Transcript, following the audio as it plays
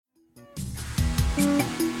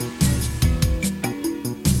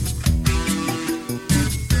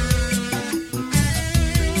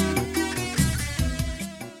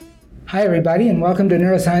Hi, everybody, and welcome to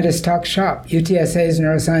Neuroscientist Talk Shop, UTSA's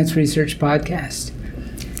Neuroscience Research Podcast.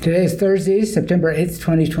 Today is Thursday, September 8th,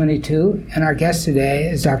 2022, and our guest today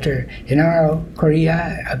is Dr. Genaro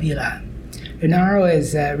Correa Avila. Genaro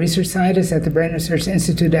is a research scientist at the Brain Research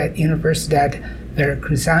Institute at Universidad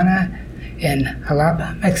Veracruzana in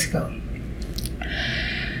Jalapa, Mexico.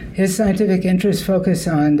 His scientific interests focus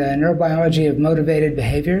on the neurobiology of motivated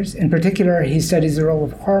behaviors. In particular, he studies the role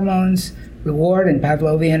of hormones, reward and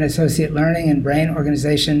Pavlovian associate learning in brain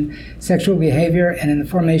organization, sexual behavior, and in the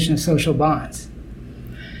formation of social bonds.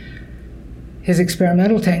 His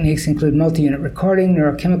experimental techniques include multi-unit recording,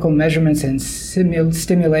 neurochemical measurements, and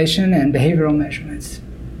stimulation and behavioral measurements.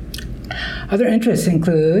 Other interests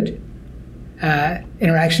include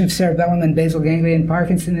interaction of cerebellum and basal ganglia in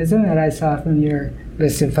Parkinsonism that I saw from your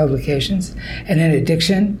list of publications, and in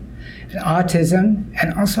addiction, and autism,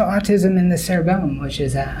 and also autism in the cerebellum, which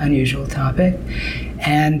is an unusual topic,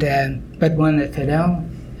 and but one that Fidel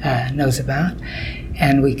knows about.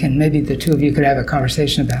 And maybe the two of you could have a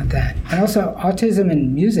conversation about that. And also autism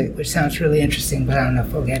in music, which sounds really interesting, but I don't know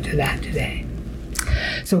if we'll get to that today.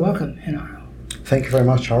 So welcome, Genaro. Thank you very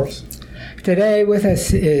much, Charles. Today with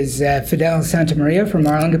us is Fidel Santamaria from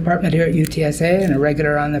our own department here at UTSA and a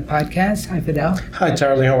regular on the podcast. Hi, Fidel. Hi,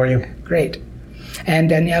 Charlie. How are you? Great.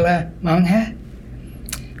 And Daniela Mongha.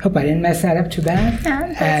 Hope I didn't mess that up too bad.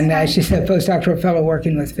 No, and she's a postdoctoral fellow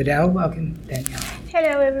working with Fidel. Welcome, Daniela.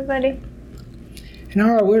 Hello, everybody.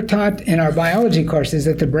 Genaro, we're taught in our biology courses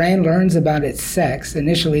that the brain learns about its sex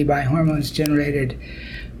initially by hormones generated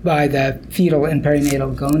by the fetal and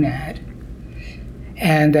perinatal gonad,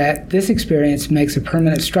 and that this experience makes a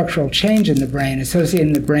permanent structural change in the brain,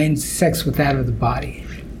 associating the brain's sex with that of the body.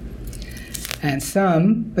 And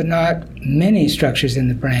some, but not many, structures in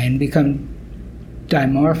the brain become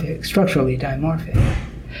dimorphic, structurally dimorphic,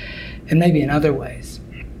 and maybe in other ways.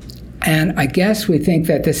 And I guess we think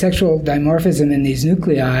that the sexual dimorphism in these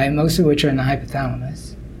nuclei, most of which are in the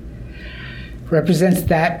hypothalamus, represents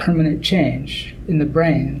that permanent change in the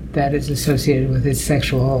brain that is associated with its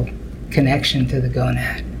sexual connection to the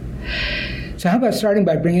gonad. So how about starting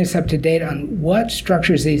by bringing us up to date on what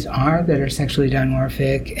structures these are that are sexually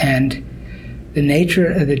dimorphic and the nature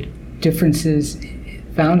of the differences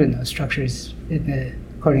found in those structures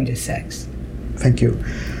according to sex. Thank you.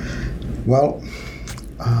 Well,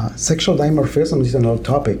 sexual dimorphism is an old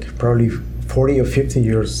topic, probably 40 or 50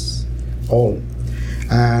 years old.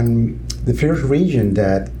 And the first region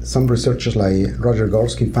that some researchers like Roger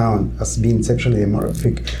Gorski found as being sexually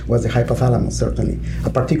dimorphic was the hypothalamus, certainly. A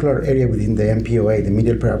particular area within the MPOA, the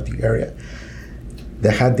medial perioptic area,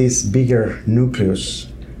 that had this bigger nucleus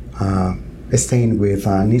stained with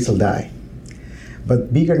Niesel dye.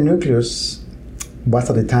 But bigger nucleus was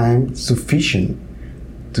at the time sufficient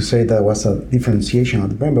to say that was a differentiation of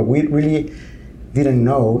the brain, but we really didn't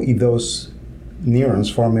know if those neurons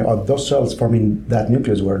forming, or those cells forming that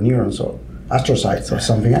nucleus were neurons or astrocytes or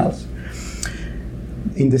something else.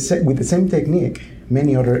 With the same technique,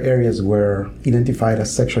 many other areas were identified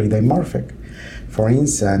as sexually dimorphic. For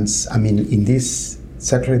instance, in this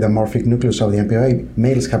sexually dimorphic nucleus of the MPOA,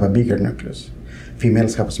 males have a bigger nucleus,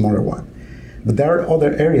 females have a smaller one. But there are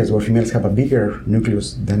other areas where females have a bigger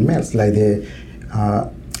nucleus than males, like the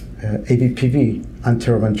ABPV,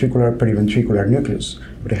 anteroventricular periventricular nucleus,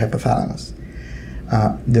 with the hypothalamus.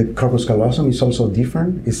 The corpus callosum is also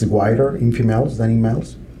different. It's wider in females than in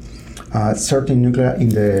males. Certain nuclei in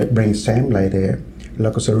the brainstem, like the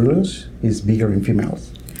locus coeruleus, is bigger in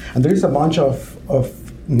females. And there is a bunch of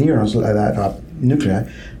neurons like that, nuclei,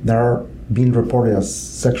 that are being reported as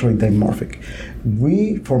sexually dimorphic.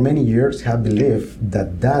 We, for many years, have believed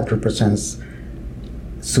that represents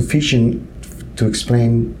sufficient to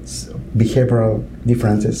explain behavioral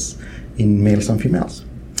differences in males and females.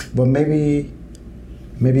 But maybe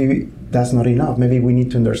that's not enough. Maybe we need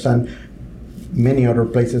to understand many other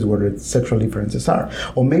places where the sexual differences are.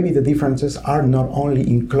 Or maybe the differences are not only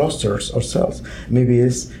in clusters of cells. Maybe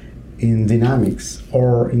it's in dynamics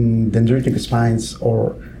or in dendritic spines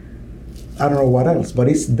or I don't know what else. But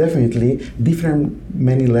it's definitely different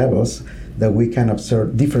many levels that we can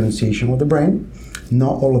observe differentiation of the brain.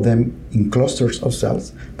 Not all of them in clusters of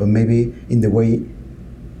cells, but maybe in the way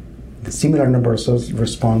the similar number of cells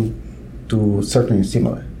respond to certain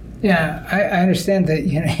stimuli. Yeah, I understand that.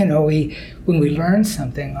 When we learn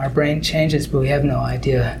something, our brain changes, but we have no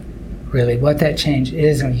idea really what that change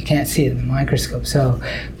is, and you can't see it in the microscope. So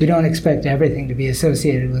we don't expect everything to be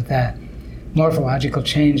associated with that morphological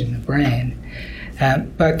change in the brain.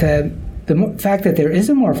 But the fact that there is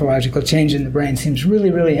a morphological change in the brain seems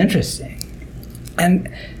really, really interesting.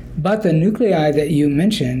 But the nuclei that you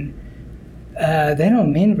mentioned they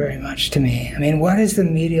don't mean very much to me. I mean, what is the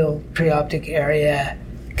medial preoptic area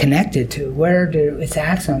connected to? Where do its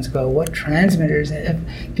axons go? What transmitters? Have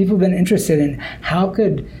people been interested in how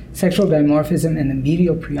could sexual dimorphism in the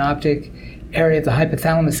medial preoptic area of the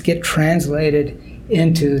hypothalamus get translated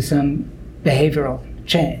into some behavioral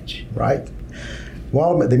change? Right.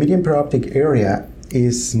 Well, the median preoptic area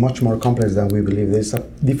is much more complex than we believe. There's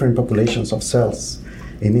different populations of cells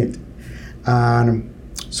in it. And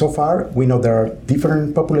so far, we know there are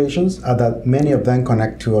different populations, that many of them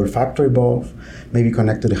connect to olfactory bulb, maybe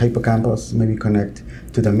connect to the hippocampus, maybe connect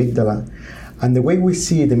to the amygdala. And the way we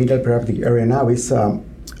see the medial preoptic area now is an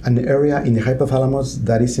area in the hypothalamus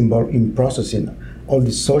that is involved in processing all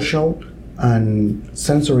the social and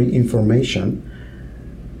sensory information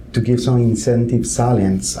to give some incentive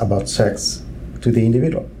salience about sex to the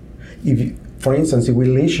individual. For instance, if we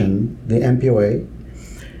lesion the MPOA,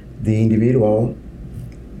 the individual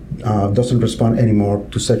doesn't respond anymore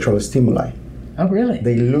to sexual stimuli. Oh, really?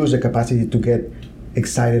 They lose the capacity to get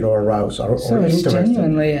excited or aroused or it's interested.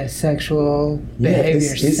 Genuinely a sexual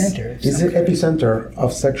behavior center. It's the epicenter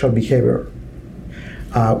of sexual behavior.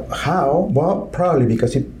 How? Well, probably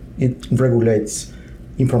because it regulates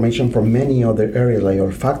information from many other areas, like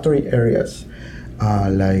olfactory areas,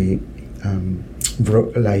 like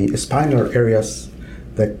spinal areas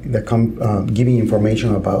that come giving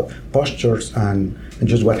information about postures and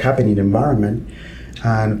just what happened in the environment.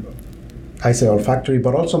 And I say olfactory,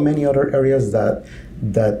 but also many other areas that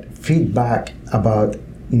feed back about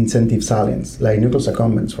incentive salience, like nucleus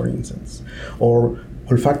accumbens, for instance, or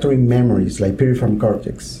olfactory memories, like piriform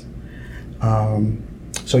cortex.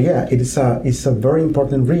 So yeah, it's a very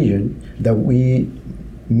important region that we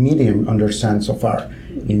medium understand so far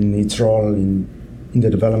in its role in the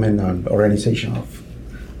development and organization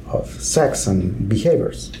of sex and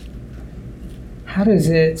behaviors. How does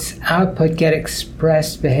its output get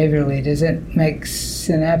expressed behaviorally? Does it make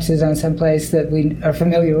synapses on some place that we are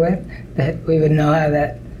familiar with, that we would know how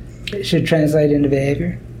that should translate into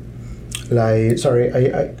behavior? Sorry,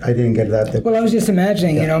 I didn't get that. Well, I was just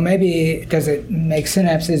imagining, maybe does it make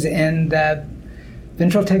synapses in the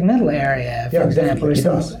ventral tegmental area, for example, or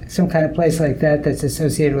some kind of place like that that's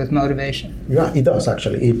associated with motivation? Yeah, it does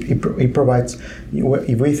actually. It provides,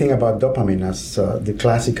 if we think about dopamine as the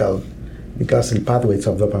classical pathways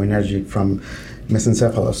of dopaminergic from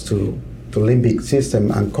mesencephalus to limbic system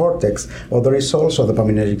and cortex, well, there is also the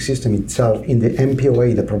dopaminergic system itself in the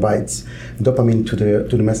MPOA that provides dopamine to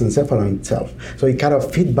the mesencephalon itself. So it kind of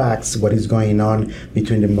feedbacks what is going on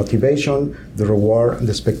between the motivation, the reward, and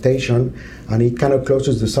the expectation, and it kind of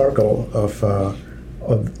closes the circle of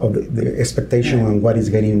the expectation and what is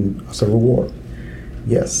getting as a reward.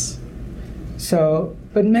 Yes. So,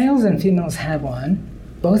 but males and females have one.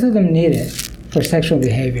 Both of them need it for sexual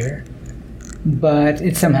behavior, but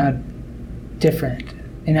it's somehow different.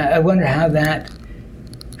 And I wonder how that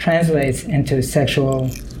translates into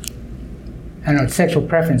sexual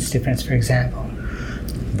preference difference, for example.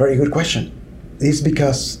 Very good question. It's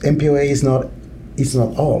because MPOA is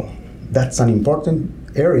not all. That's an important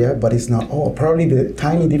area, but it's not all. Probably the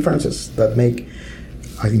tiny differences that make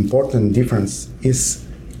an important difference is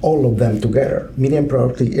all of them together. Median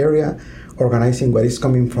preoptic area organizing what is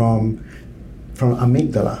coming from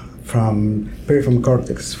amygdala, from piriform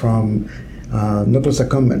cortex, from nucleus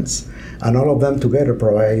accumbens, and all of them together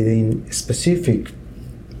providing specific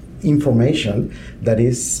information that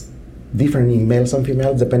is different in males and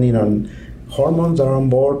females depending on hormones that are on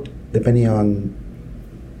board, depending on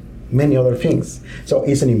many other things. So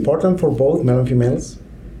it's important for both male and females,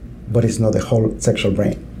 but it's not the whole sexual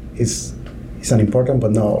brain. It's an important,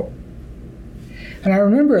 but not all. And I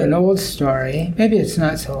remember an old story, maybe it's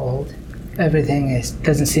not so old, everything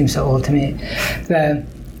doesn't seem so old to me,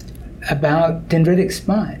 about dendritic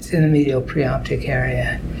spines in the medial preoptic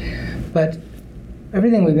area. But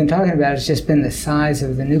everything we've been talking about has just been the size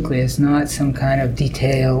of the nucleus, not some kind of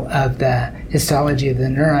detail of the histology of the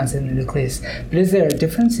neurons in the nucleus. But is there a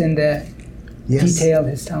difference in the detailed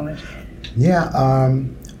histology? Yeah,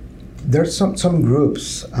 there's some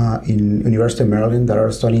groups in University of Maryland that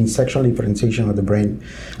are studying sexual differentiation of the brain,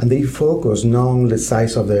 and they focus not on the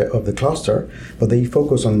size of the cluster, but they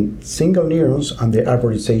focus on single neurons and the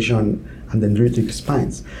arborization and dendritic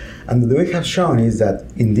spines. And the way it has shown is that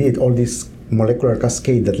indeed all this molecular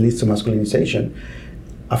cascade that leads to masculinization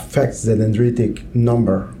affects the dendritic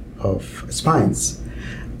number of spines,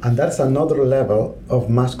 and that's another level of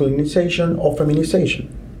masculinization or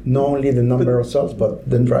feminization. Not only the number of cells, but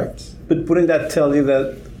dendrites. But wouldn't that tell you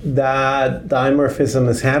that dimorphism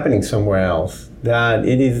is happening somewhere else? That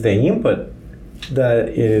it is the input that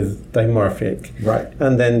is dimorphic. Right.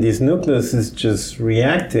 And then this nucleus is just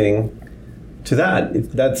reacting to that.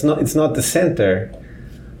 It's not the center,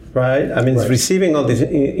 right? I mean, it's receiving all this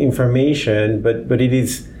information, but it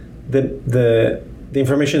is the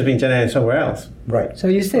information is being generated somewhere else. Right. So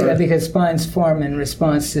you say that because spines form in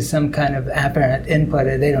response to some kind of apparent input,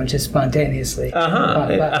 and they don't just spontaneously.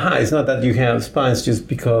 It's not that you have spines just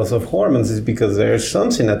because of hormones. It's because there's some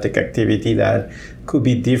synaptic activity that could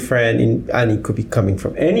be different, and it could be coming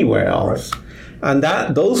from anywhere else. Right.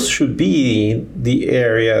 And those should be the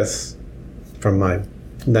areas, from my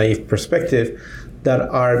naive perspective, that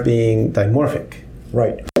are being dimorphic.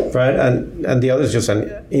 Right. Right, and the other is just an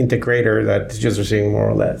integrator that's just receiving more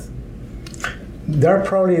or less. There are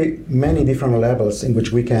probably many different levels in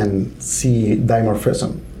which we can see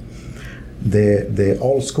dimorphism. The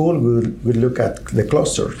old school would look at the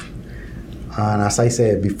clusters. And as I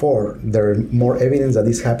said before, there is more evidence that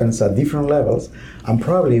this happens at different levels, and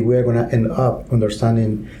probably we're going to end up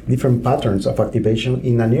understanding different patterns of activation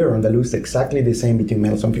in a neuron that looks exactly the same between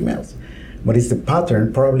males and females. But it's the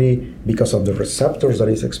pattern, probably because of the receptors that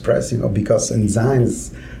it's expressing, or because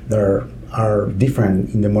enzymes that are different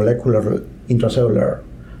in the molecular intracellular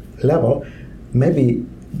level. Maybe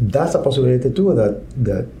that's a possibility too,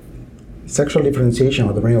 that sexual differentiation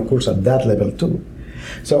of the brain occurs at that level too.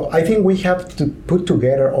 So I think we have to put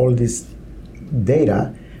together all this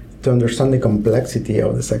data to understand the complexity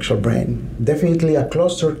of the sexual brain. Definitely a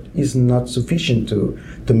cluster is not sufficient to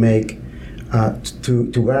make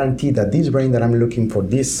to guarantee that this brain that I'm looking for,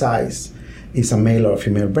 this size, is a male or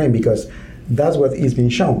female brain, because that's what is being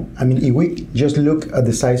shown. I mean, if we just look at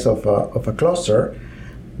the size of a cluster,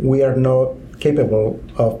 we are not capable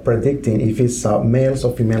of predicting if it's a male's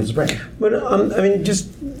or female's brain. But I mean,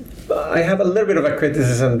 I have a little bit of a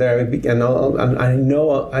criticism there, and I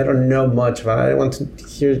know I don't know much, but I want to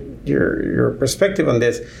hear your perspective on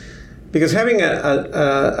this. Because having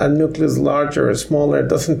a nucleus larger or smaller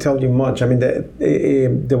doesn't tell you much. I mean,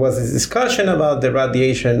 there was this discussion about the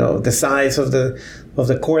radiation of the size of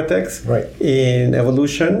the cortex in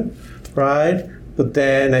evolution, right? But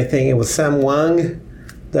then I think it was Sam Wang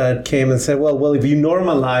that came and said, well, if you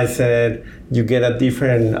normalize it, you get a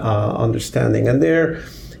different understanding. And there,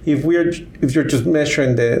 if you're just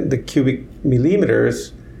measuring the cubic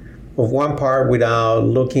millimeters of one part without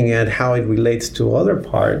looking at how it relates to other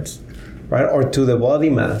parts, right, or to the body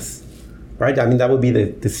mass, right? I mean, that would be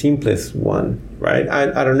the simplest one, right?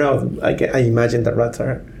 I don't know. I imagine that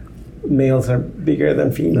males are bigger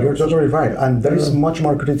than females. You're totally right, and there is much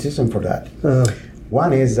more criticism for that.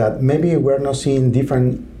 One is that maybe we're not seeing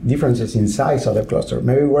differences in size of the cluster.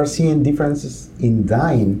 Maybe we're seeing differences in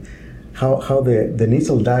dyeing, how the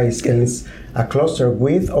nasal dye scales a cluster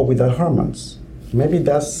with or without hormones. Maybe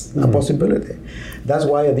that's a possibility. That's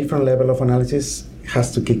why a different level of analysis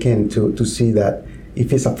has to kick in to see that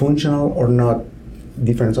if it's a functional or not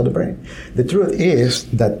difference of the brain. The truth is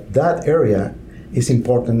that area is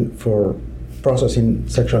important for processing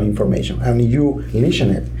sexual information. And you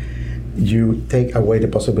lesion it, you take away the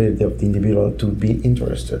possibility of the individual to be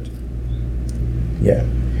interested. Yeah.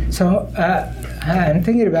 So I'm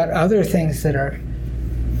thinking about other things that are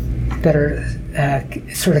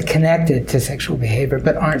sort of connected to sexual behavior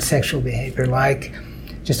but aren't sexual behavior, like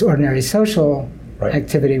just ordinary social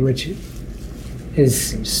activity, which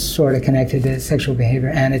is sort of connected to sexual behavior,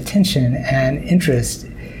 and attention and interest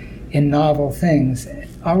in novel things.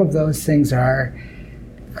 All of those things are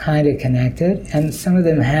kind of connected, and some of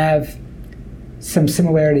them have some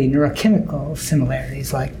similarity, neurochemical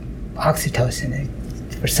similarities, like oxytocin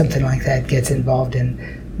or something like that gets involved in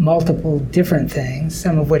multiple different things,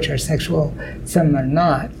 some of which are sexual, some are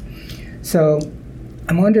not. So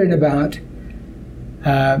I'm wondering about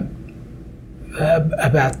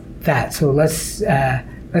that. So let's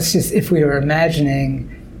just, if we were imagining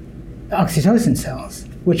oxytocin cells,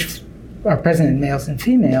 which are present in males and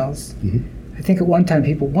females, I think at one time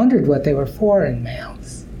people wondered what they were for in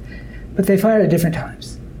males, but they fire at different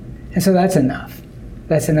times. And so that's enough.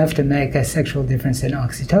 That's enough to make a sexual difference in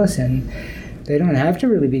oxytocin. They don't have to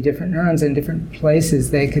really be different neurons in different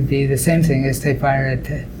places. They could be the same thing as they fire at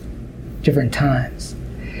different times.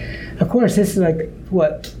 Of course, this is like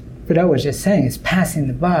what Fidel was just saying, it's passing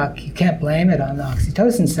the buck. You can't blame it on the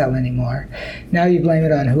oxytocin cell anymore. Now you blame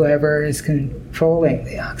it on whoever is controlling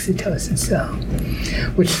the oxytocin cell,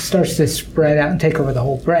 which starts to spread out and take over the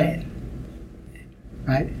whole brain.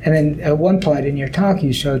 Right? And then at one point in your talk,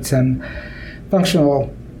 you showed some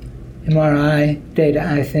functional MRI data,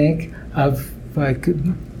 I think, of like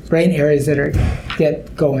brain areas that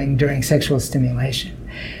get going during sexual stimulation.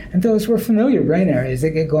 And those were familiar brain areas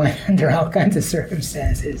that get going under all kinds of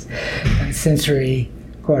circumstances, and sensory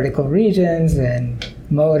cortical regions and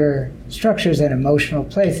motor structures and emotional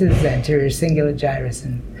places, the anterior cingulate gyrus,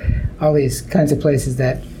 and all these kinds of places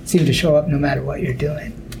that seem to show up no matter what you're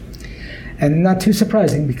doing. And not too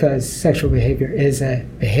surprising, because sexual behavior is a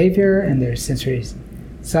behavior and there's sensory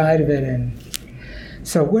side of it. And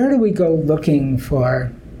so where do we go looking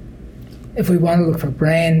for, if we want to look for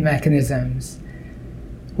brain mechanisms,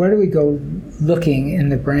 where do we go looking in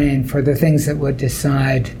the brain for the things that would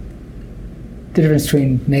decide the difference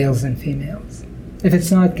between males and females, if it's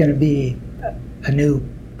not going to be a new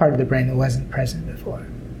part of the brain that wasn't present before?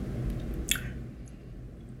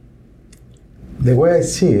 The way I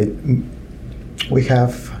see it, we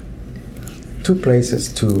have two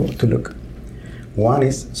places to look. One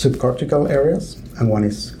is subcortical areas, and one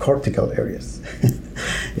is cortical areas.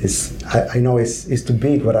 I know it's too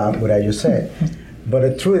big what I just said, but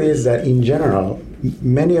the truth is that in general,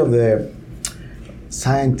 many of the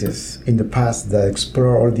scientists in the past that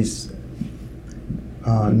explore all these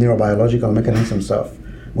neurobiological mechanisms of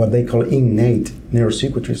what they call innate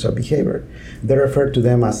neurocircuitries of behavior, they refer to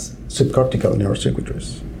them as subcortical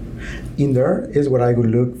neurocircuitries. In there is what I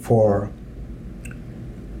would look for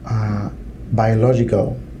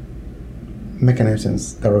biological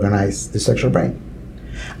mechanisms that organize the sexual brain.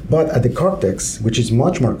 But at the cortex, which is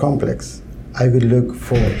much more complex, I would look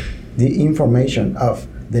for the information of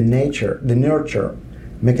the nurture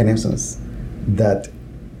mechanisms that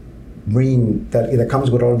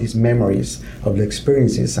comes with all these memories of the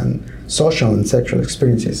experiences and social and sexual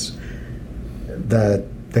experiences that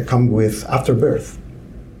come with after birth.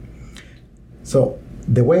 So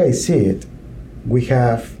the way I see it, we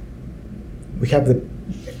have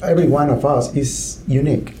every one of us is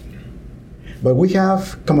unique, but we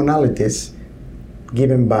have commonalities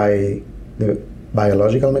given by the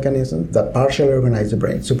biological mechanisms that partially organize the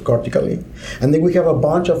brain subcortically, and then we have a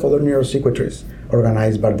bunch of other neurocircuitries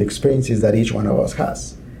organized by the experiences that each one of us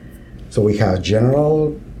has. So we have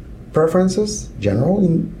general preferences,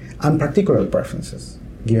 and particular preferences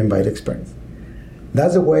given by the experience.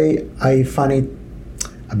 That's the way I find it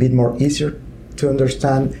a bit more easier to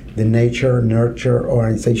understand the nature, nurture,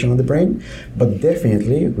 organization of the brain. But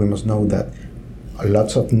definitely, we must know that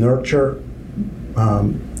lots of nurture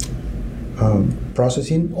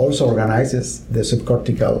processing also organizes the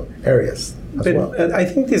subcortical areas as well. I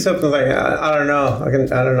think this is something like, I don't know. I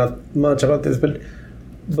don't know much about this, but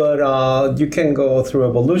you can go through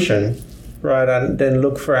evolution, right, and then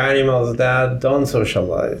look for animals that don't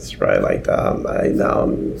socialize, right? Like I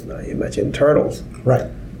imagine turtles, right?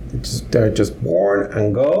 They're just born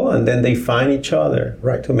and go, and then they find each other,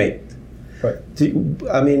 right, to mate. Right.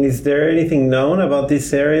 Is there anything known about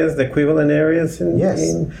these areas, the equivalent areas?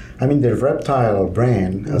 Yes. The reptile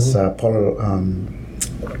brain, mm-hmm. as Paul,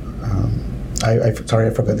 I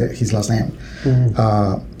forgot his last name,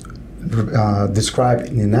 mm-hmm. Described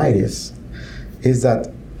in the 90s, is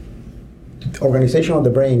that the organization of the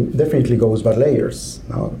brain definitely goes by layers.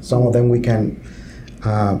 Now, some of them we can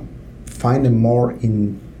find them more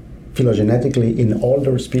phylogenetically in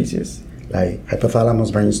older species, like hypothalamus,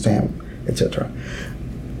 brainstem, etc.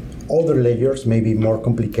 Other layers may be more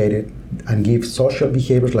complicated and give social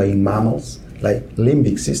behaviors, like in mammals, like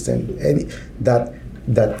limbic system, that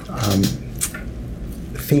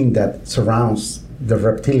thing that surrounds the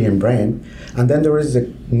reptilian brain. And then there is a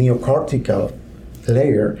neocortical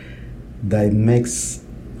layer that makes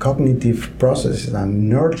cognitive processes and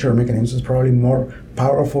nurture mechanisms probably more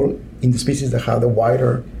powerful in the species that have the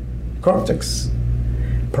wider cortex.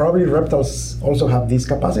 Probably reptiles also have this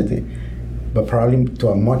capacity, but probably to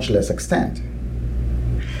a much less extent.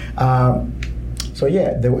 The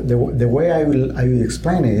way I will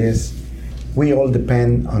explain it is, we all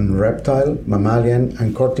depend on reptile, mammalian,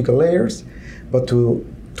 and cortical layers, but to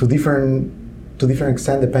different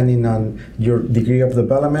extent depending on your degree of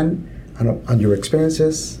development and your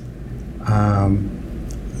experiences.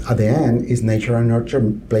 At the end, is nature and nurture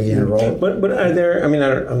playing a role. But are there?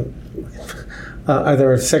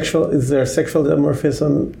 Is there sexual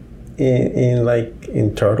dimorphism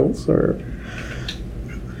in turtles, or?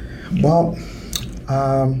 Well,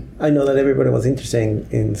 I know that everybody was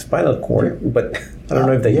interested in spinal cord, but I don't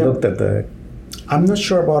know if they looked at the. I'm not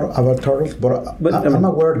sure about turtles, but I'm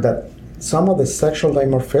aware that some of the sexual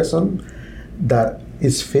dimorphism that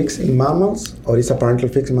is fixed in mammals, or is apparently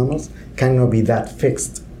fixed in mammals, cannot be that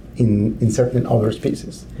fixed in certain other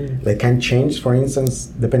species. They can change, for instance,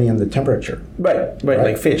 depending on the temperature. Right,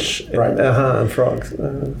 like fish, right, and frogs.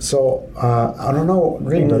 So I don't know,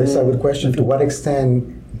 really, but this is a good question. To what extent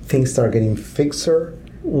things start getting fixer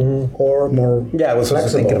or more Yeah, I was also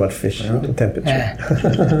flexible. thinking about fish and temperature.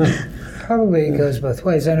 Probably it goes both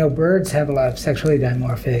ways. I know birds have a lot of sexually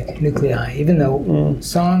dimorphic nuclei, even though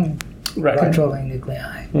song Right. controlling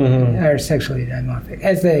nuclei are sexually dimorphic.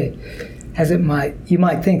 You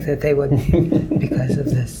might think that they would because of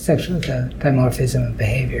the dimorphism of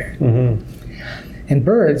behavior. In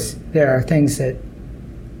birds, there are things that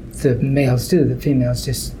the males do, the females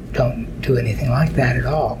just don't do anything like that at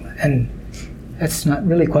all. And that's not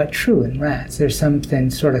really quite true in rats. There's something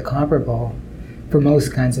sort of comparable for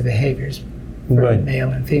most kinds of behaviors for Right. male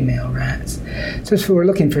and female rats. So if we're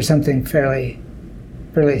looking for something fairly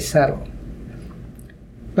subtle.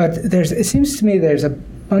 But it seems to me there's a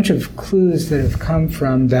bunch of clues that have come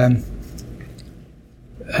from the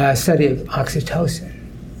study of oxytocin.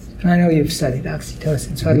 And I know you've studied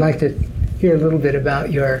oxytocin, so I'd like to hear a little bit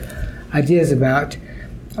about your ideas about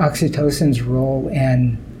oxytocin's role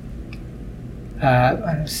in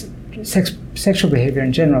sexual behavior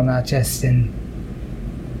in general, not just in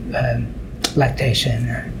lactation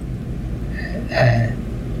or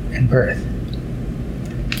in birth.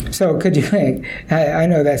 So could you? I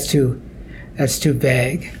know that's too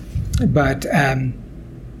vague, but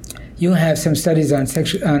you have some studies on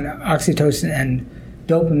oxytocin and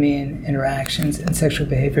dopamine interactions in sexual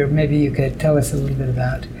behavior. Maybe you could tell us a little bit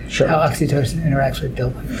about how oxytocin interacts with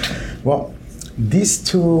dopamine. Well, these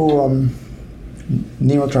two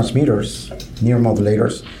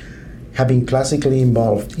neuromodulators, have been classically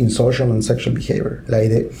involved in social and sexual behavior. Like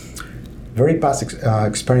the very past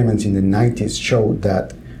experiments in the 90s showed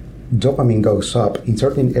that dopamine goes up in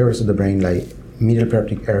certain areas of the brain, like middle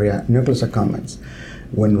periodic area, nucleus accumbens,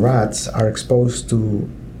 when rats are exposed to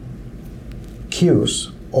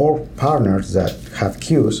cues or partners that have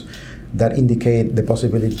cues that indicate the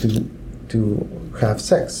possibility to have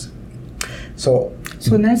sex. So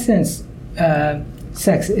in that sense,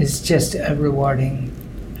 sex is just a rewarding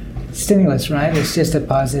stimulus, right? It's just a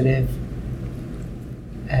positive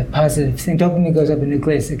thing. Dopamine goes up in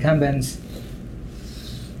nucleus accumbens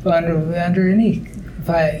under any. If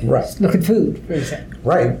I look at food, for example.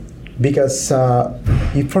 Right, because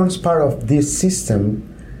it forms part of this system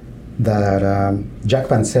that Jack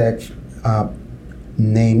Pansek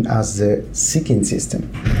named as the seeking system,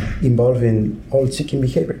 involving all seeking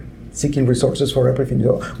behavior, seeking resources for everything.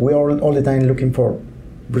 So we are all the time looking for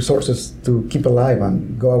resources to keep alive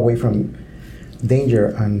and go away from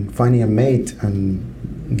danger and finding a mate and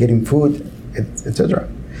getting food, etc.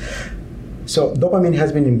 So dopamine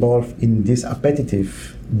has been involved in these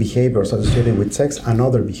appetitive behaviors associated with sex and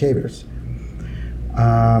other behaviors.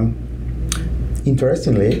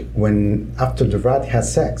 Interestingly, when after the rat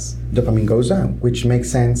has sex, dopamine goes down, which makes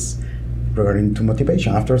sense regarding to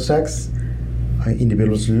motivation. After sex,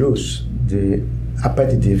 individuals lose the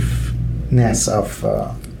appetitiveness of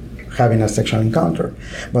having a sexual encounter.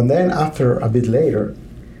 But then after a bit later,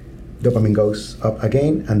 dopamine goes up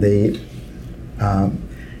again and they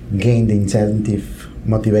gain the incentive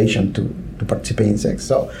motivation to participate in sex.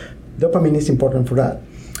 So dopamine is important for that.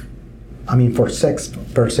 I mean, for sex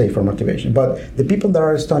per se, for motivation. But the people that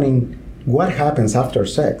are studying what happens after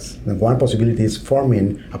sex, and one possibility is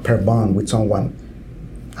forming a pair bond with someone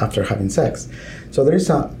after having sex. So there is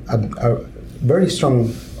a very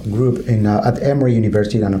strong group at Emory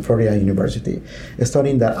University and at Florida University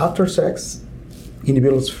studying that after sex,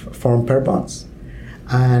 individuals form pair bonds.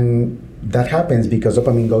 And that happens because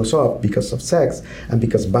dopamine goes up because of sex and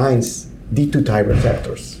because binds D2 type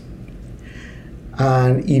receptors.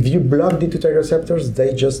 And if you block D2 type receptors,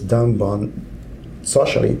 they just don't bond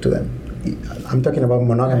socially to them. I'm talking about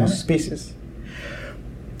monogamous species.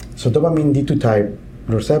 So dopamine D2 type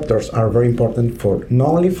receptors are very important for not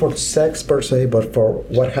only for sex per se, but for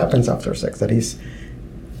what happens after sex. That is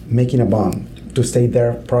making a bond to stay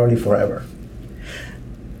there probably forever.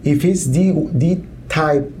 If it's D1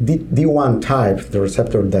 type, the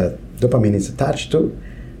receptor that dopamine is attached to,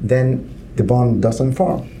 then the bond doesn't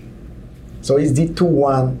form. So it's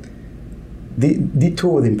D2, the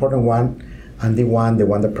important one, and D1, the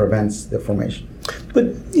one that prevents the formation.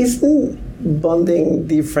 But isn't bonding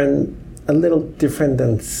a little different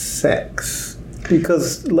than sex?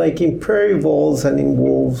 Because like in prairie voles and in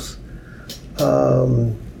wolves, I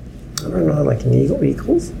don't know, like in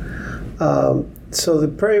eagles, so the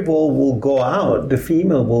prairie vole will go out, the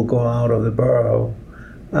female will go out of the burrow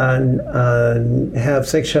and have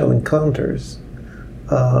sexual encounters.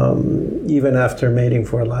 Even after mating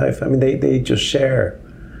for life. I mean, they just share.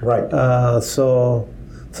 Right. So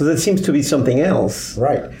that seems to be something else.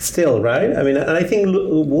 Right. Still, right? I mean, and I think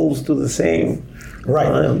wolves do the same.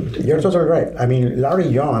 Right. You're totally right. I mean, Larry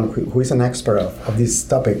Young, who is an expert of this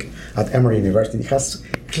topic at Emory University has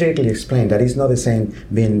clearly explained that it's not the same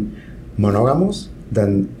being monogamous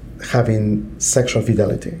than having sexual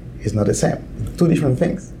fidelity. It's not the same. Two different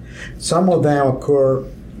things. Some of them occur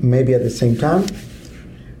maybe at the same time,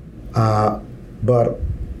 but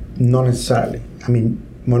not necessarily. I mean,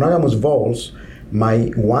 monogamous voles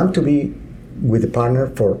might want to be with the partner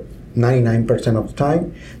for 99% of the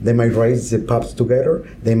time. They might raise the pups together.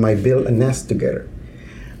 They might build a nest together.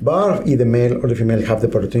 But if the male or the female have the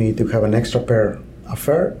opportunity to have an extra pair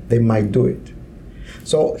affair, they might do it.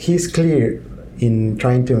 So he's clear in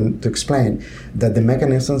trying to explain that the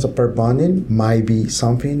mechanisms of pair bonding might be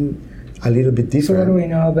something a little bit different. So what do we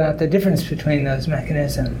know about the difference between those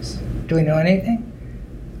mechanisms? Do we know anything?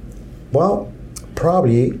 Well,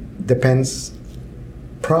 probably depends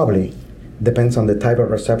on the type of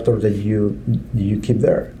receptor that you keep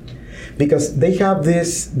there. Because they have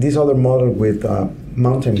this other model with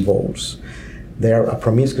mountain voles. They are a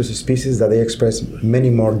promiscuous species that they express many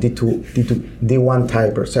more D1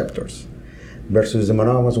 type receptors versus the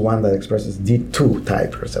monogamous one that expresses D2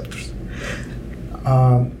 type receptors.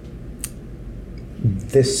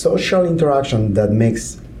 The social interaction that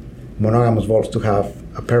makes monogamous voles to have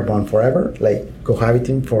a pair bond forever, like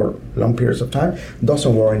cohabiting for long periods of time,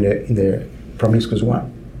 doesn't work in the promiscuous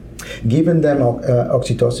one. Giving them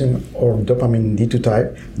oxytocin or dopamine D2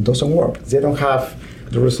 type doesn't work. They don't have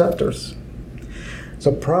the receptors.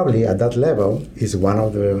 So probably at that level is one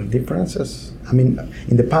of the differences. I mean,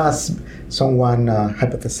 in the past, someone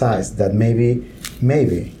hypothesized that maybe,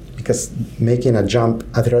 because making a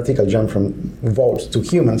theoretical jump from voles to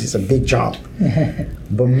humans is a big jump,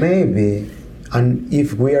 but maybe, and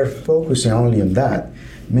if we are focusing only on that,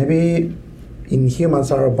 maybe in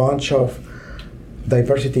humans are a bunch of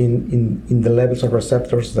diversity in the levels of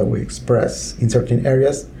receptors that we express in certain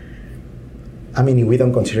areas. I mean, we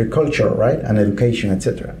don't consider culture, right, and education,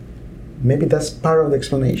 etc. Maybe that's part of the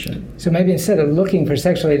explanation. So maybe instead of looking for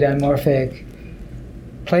sexually dimorphic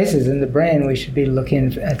places in the brain, we should be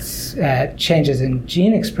looking at changes in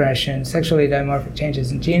gene expression, sexually dimorphic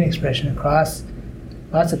changes in gene expression across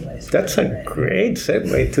lots of places. That's a great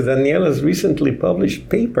segue to Daniela's recently published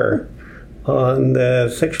paper on the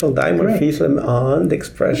sexual dimorphism on the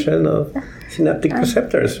expression of synaptic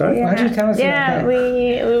receptors, right? Why don't you tell us about that?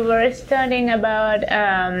 we were studying about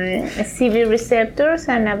CV receptors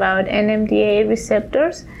and about NMDA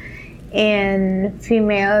receptors in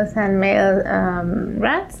females and male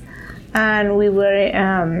rats, and we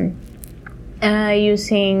were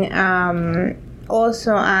using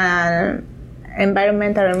also an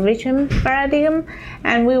environmental enrichment paradigm,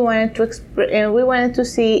 and we wanted to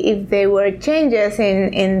see if there were changes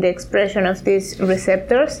in the expression of these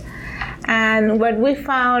receptors. And what we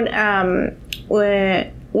found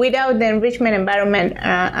without the enrichment environment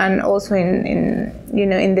and also in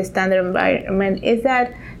the standard environment is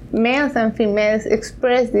that males and females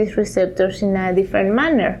express these receptors in a different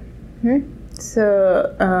manner.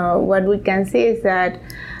 So what we can see is that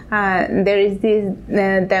there is this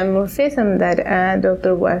dimorphism that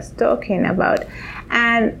Doctor was talking about.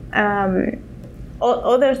 And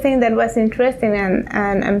other thing that was interesting and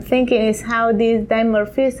I'm thinking is how this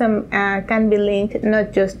dimorphism can be linked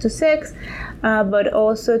not just to sex, but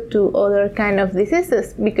also to other kind of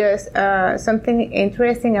diseases. Because something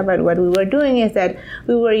interesting about what we were doing is that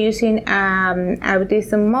we were using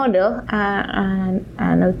autism model, an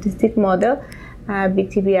autistic model,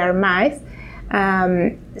 BTBR mice.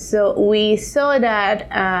 So we saw that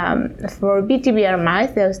for BTBR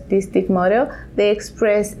mice, the autistic model, they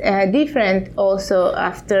express different also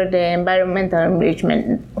after the environmental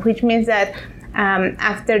enrichment, which means that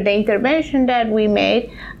after the intervention that we made,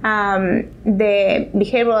 the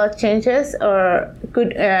behavioral changes or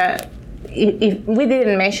could, if we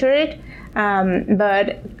didn't measure it,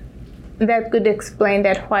 but that could explain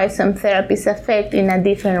that why some therapies affect in a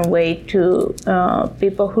different way to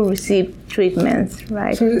people who receive treatments,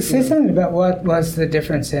 right? So say something about what was the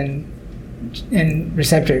difference in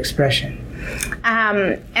receptor expression.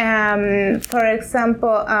 For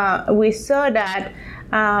example, we saw that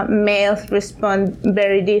males respond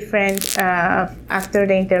very different after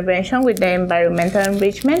the intervention with the environmental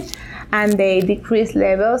enrichment, and they decrease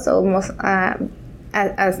levels almost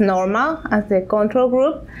as normal as the control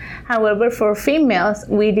group. However, for females,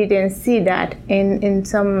 we didn't see that. In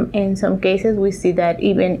some cases, we see that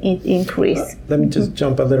even it increased. Let me just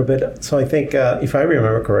jump a little bit. So I think, if I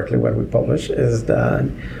remember correctly, what we published is that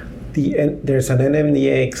there's an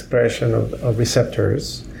NMDA expression of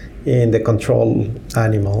receptors in the control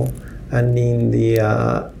animal, and in the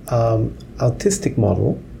autistic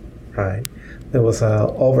model, right, there was an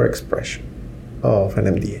overexpression of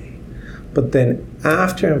NMDA. but then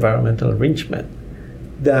after environmental enrichment,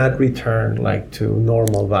 that returned like to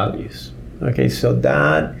normal values. Okay, so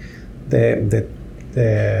that the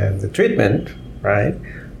treatment, right,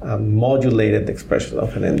 modulated the expression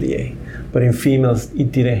of an NMDA, but in females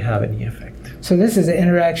it didn't have any effect. So this is an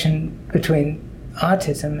interaction between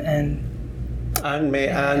autism and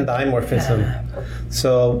dimorphism.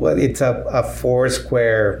 So it's a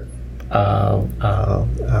four-square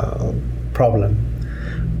problem,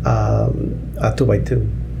 a 2x2.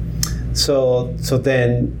 So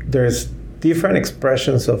then there's different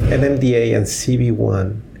expressions of NMDA and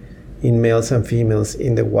CB1 in males and females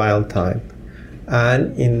in the wild type,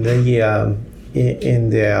 and in the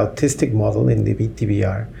autistic model in the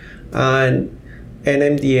BTBR. And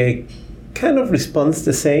NMDA kind of responds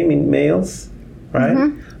the same in males, right?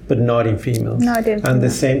 Mm-hmm. But not in females. Not in and females. The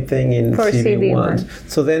same thing in CB1.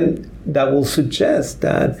 So then that will suggest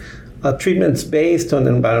that treatments based on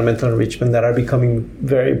environmental enrichment that are becoming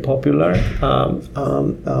very popular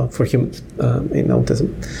for humans in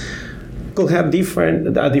autism could have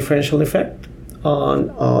a differential effect on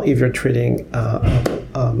if you're treating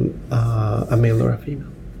a male or a female.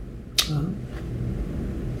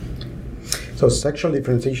 So sexual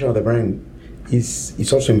differentiation of the brain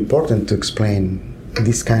is also important to explain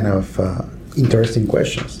these kind of interesting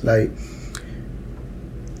questions. Like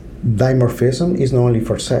dimorphism is not only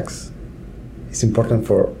for sex; it's important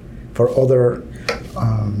for other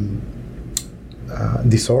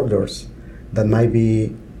disorders that might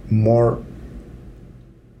be more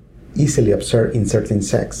easily observed in certain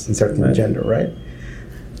sex, in certain gender, right?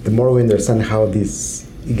 The more we understand how this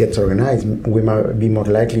gets organized, we might be more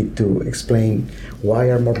likely to explain why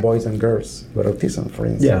are more boys and girls with autism, for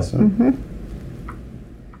instance. Yeah. Mm-hmm.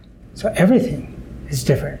 So everything is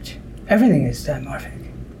different. Everything is dimorphic.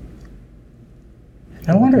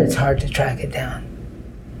 No wonder it's hard to track it down.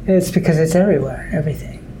 It's because it's everywhere,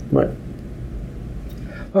 everything. Right.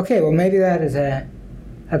 Okay, well maybe that is a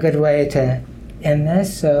good way to end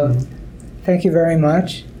this. So thank you very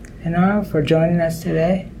much, Genaro, for joining us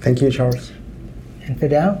today. Thank you, Charles. And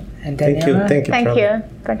Fidel and Daniela. Thank you. Thank you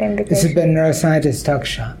for the invitation. This has been Neuroscientist Talk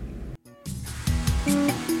Shop.